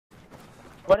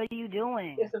What are you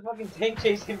doing? It's a fucking tank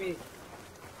chasing me.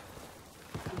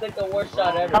 It's like the worst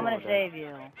shot ever. I'm gonna save you.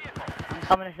 I'm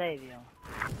coming to save you.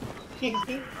 He's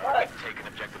Taking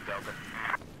objective Delta.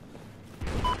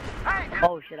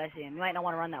 Oh shit, I see him. You might not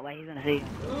want to run that way. He's gonna see you.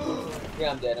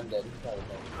 Yeah, I'm dead. I'm dead. He's probably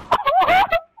dead.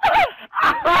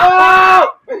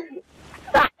 Oh!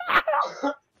 I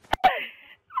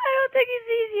don't think he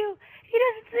sees you. He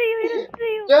doesn't see you. He doesn't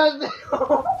see you. Just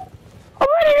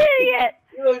What an idiot!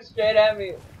 he looked straight at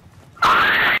me.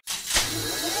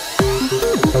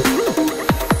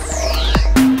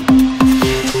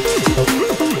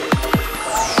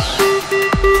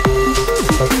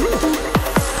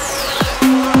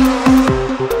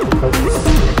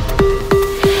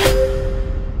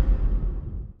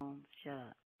 Shut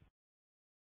up.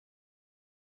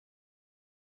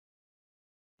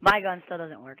 My gun still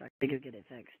doesn't work. I think you get it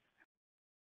fixed.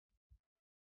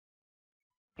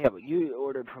 Yeah, but you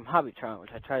ordered from Hobbytron,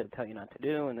 which I tried to tell you not to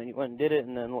do, and then you went and did it,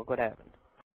 and then look what happened.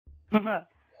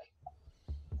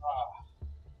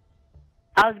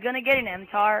 I was gonna get an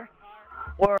MTAR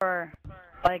or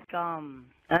like an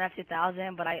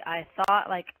F2000, but I thought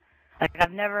like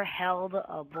I've never held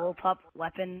a bullpup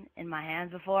weapon in my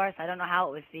hands before, so I don't know how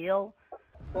it would feel.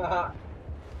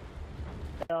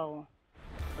 So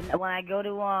when I go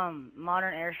to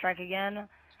Modern Airstrike again,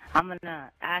 I'm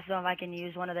gonna ask them if I can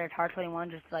use one of their ThA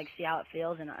just to like see how it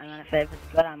feels, and if it's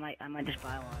good, I might just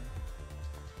buy one.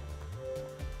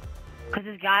 Cause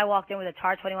this guy walked in with a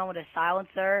ThA with a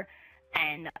silencer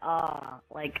and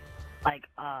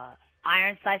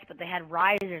iron sights, but they had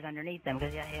risers underneath them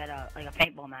because he had a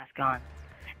paintball mask on.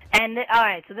 And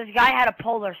alright, so this guy had a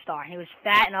Polar Star. He was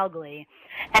fat and ugly,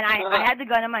 and I had the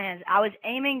gun in my hands. I was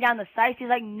aiming down the sights. He's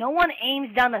like, "No one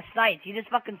aims down the sights. You just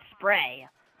fucking spray."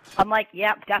 I'm like,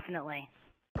 "Yep, definitely."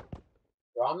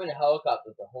 Bro, I'm in a helicopter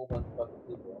with a whole bunch of fucking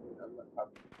people. I mean, I'm not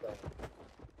probably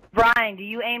Brian, do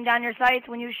you aim down your sights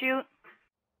when you shoot?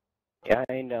 Yeah,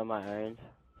 I aimed down my irons.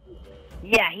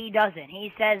 Yeah, he doesn't.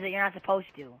 He says that you're not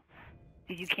supposed to.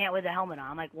 Because you can't with the helmet on.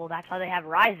 I'm like, well, that's why they have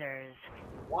risers.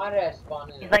 Why did I spawn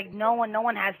in? He's like, no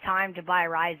one has time to buy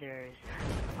risers.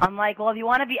 I'm like, well, if you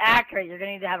want to be accurate, you're going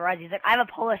to need to have a riser. He's like, I have a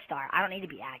Polar Star. I don't need to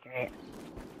be accurate.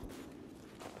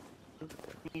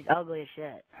 He's ugly as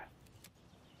shit.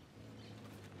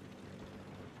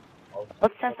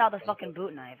 Let's test out the fucking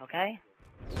boot knife, okay?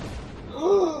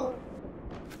 Oh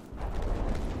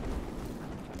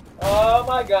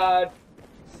my god.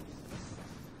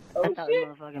 Oh Test out the shit.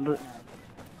 motherfucking boot knife.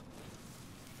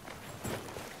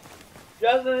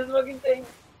 Justin, this fucking thing.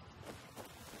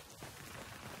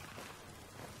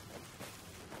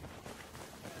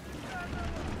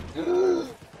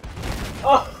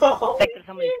 Oh. Picked up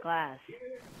somebody's class.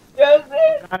 Justin.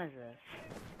 What gun is this?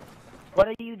 What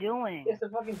are you doing? It's a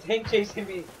fucking tank chasing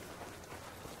me.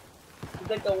 It's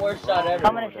like the worst shot ever.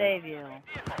 I'm gonna save you.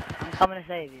 I'm coming to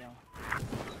save you.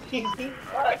 He's Taking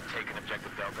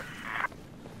objective Delta.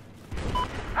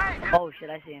 Oh shit,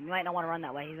 I see him. You might not want to run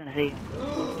that way. He's gonna see you.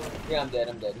 Yeah, I'm dead.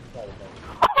 I'm dead. He's probably dead.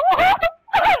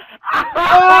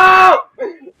 Oh!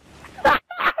 I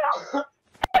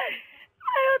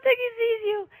don't think he sees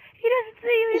you. He doesn't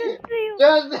see you. He doesn't see you.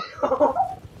 Justin.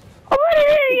 What an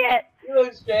idiot! He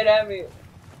looked straight at me.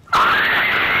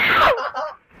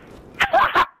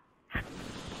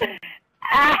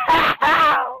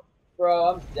 Ow! Bro,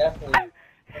 I'm definitely. I'm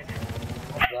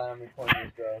glad I'm recording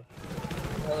this, bro.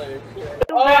 Oh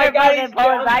my god, he's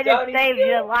down, I just saved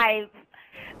your life.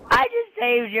 I just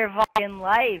saved your fucking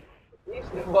life.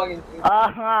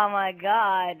 Oh my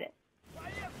god.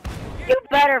 You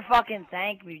better fucking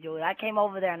thank me, dude. I came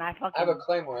over there and I fucking I have a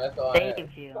claymore, that's all I have.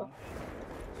 saved you.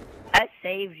 I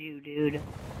saved you, dude.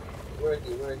 Where is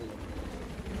he? Where is he?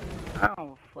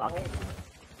 Oh, fuck it.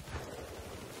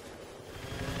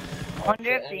 I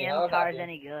wonder if the MTAR is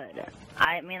any good.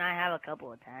 I mean, I have a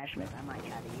couple attachments. I might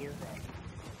try to use it.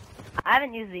 I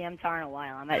haven't used the MTAR in a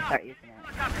while. I might start using it.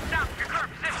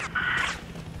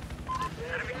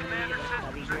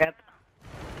 Heavy grip.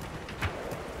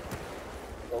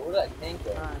 So where's that tank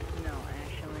go? No,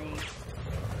 actually.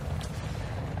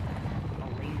 A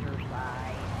laser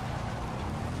sight.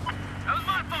 That was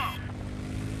my fault.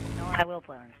 No, I will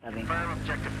play on stubby.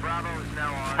 Objective Bravo is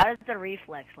now on. How does the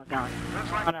reflex look on it?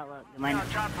 Oh no, look.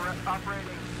 Chopper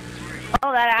operating.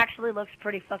 Oh, that actually looks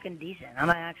pretty fucking decent. I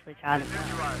might actually try this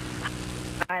out.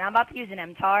 Alright, I'm about to use an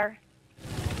MTAR. And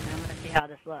I'm gonna see how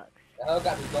this looks. The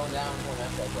helicopter's going down when I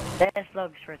said that. This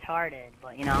looks retarded,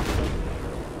 but you know.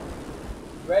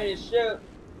 Ready to shoot.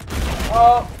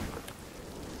 Oh!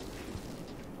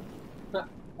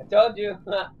 I told you.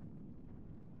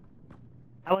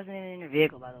 I wasn't even in your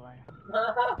vehicle, by the way.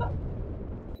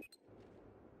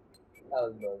 That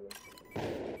was bogus.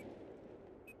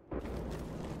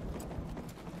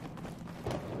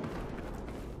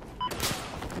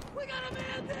 We got a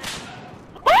man there!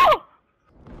 Oh!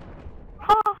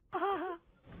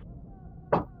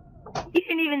 You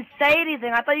didn't even say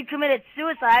anything. I thought you committed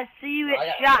suicide. I see you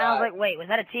get shot, and I was like, wait, was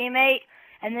that a teammate?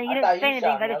 And then you didn't say anything.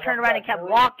 I just turned around and kept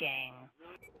walking.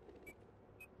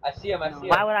 I see him. I see him.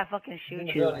 Why would I fucking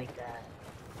shoot you like that?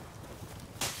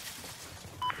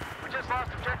 We just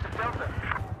lost objective Delta.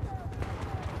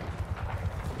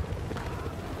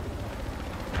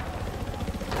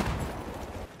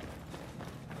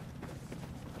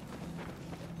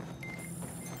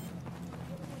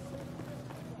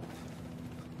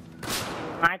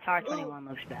 My ThA 21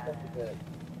 looks bad.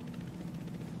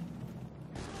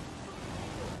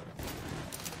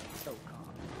 So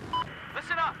calm.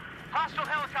 Listen up! Hostile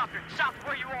helicopter south of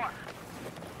where you are.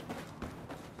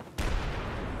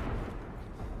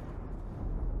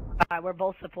 Alright, we're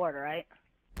both support, right?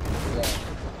 Yeah.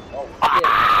 Oh,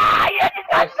 ah, shit. Yeah, just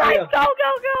got sniped! Go,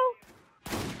 go,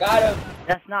 go! Got him.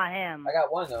 That's not him. I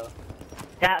got one though.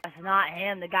 That's not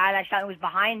him. The guy that shot was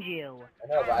behind you. I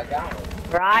know, but I got him.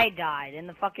 Where I died in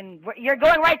the fucking. You're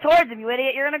going right towards him, you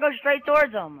idiot! You're gonna go straight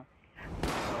towards him.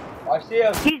 Oh, I see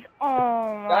him. He's.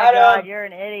 Oh my Got god, him. you're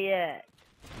an idiot.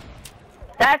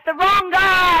 That's the wrong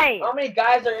guy! How many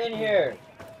guys are in here?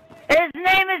 His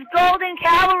name is Golden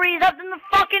Calories up in the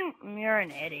fucking. You're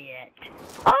an idiot.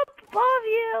 Up above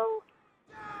you.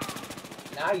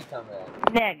 Now you tell me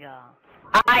that. Nigga.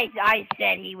 I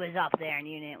said he was up there and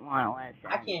you didn't want to listen.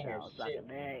 I can't hear Suck shit. a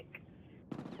dick.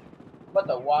 I'm about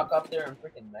to walk up there and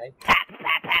freaking knife. Pat,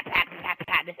 pat, pat, pat, pat,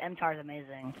 pat. This MTAR is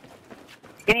amazing.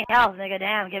 Give me health, nigga.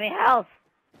 Damn, give me health.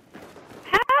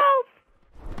 Health!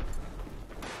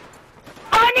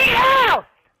 I need health!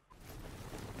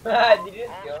 Did you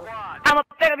just go? I'm gonna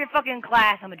pick up your fucking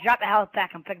class. I'm gonna drop the health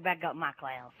pack and pick back up my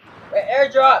class. Wait,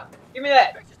 airdrop! Give me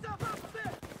that!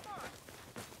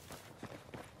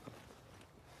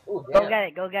 Ooh, Go get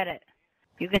it, go get it.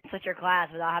 You can switch your class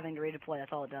without having to redeploy.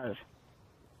 That's all it does.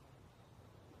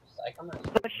 Psych, I'm not...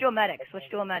 Switch to a medic. Switch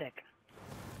to a medic.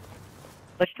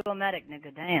 Switch to a medic,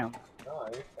 nigga. Damn. No,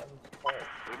 I'm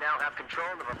We now have control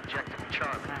of objective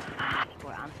Charlie. I'm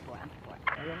support.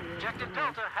 Objective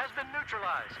Delta has been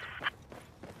neutralized.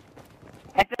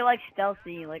 I feel like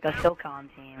stealthy, like a SOCOM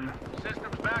team.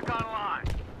 Systems back online.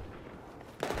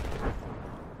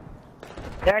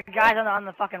 There are guys on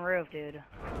the fucking roof, dude.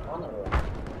 on the road.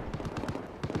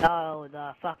 No,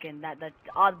 the fucking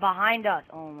behind us.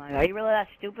 Oh my god, are you really that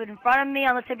stupid? In front of me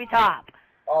on the tippy top.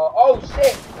 Oh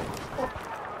shit!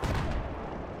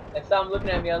 Next time looking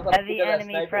at me, I was like, Heavy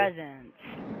enemy presence.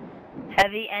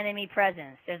 Heavy enemy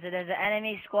presence. There's an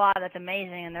enemy squad that's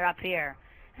amazing, and they're up here.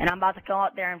 And I'm about to go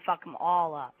out there and fuck them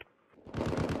all up.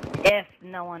 If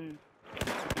no one...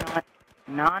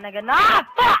 Nah, nigga. Nah,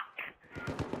 fuck!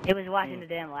 He was watching the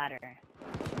damn ladder.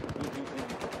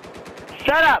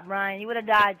 Shut up, Ryan. You would have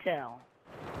died too.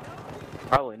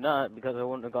 Probably not, because I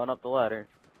wouldn't have gone up the ladder.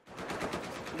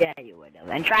 Yeah, you would have.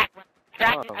 And Track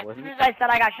as soon as I said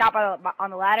I got shot on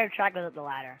the ladder, Track was up the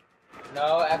ladder.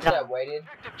 No, actually I waited.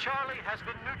 Objective Charlie has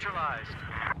been neutralized.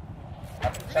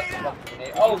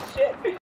 Oh shit!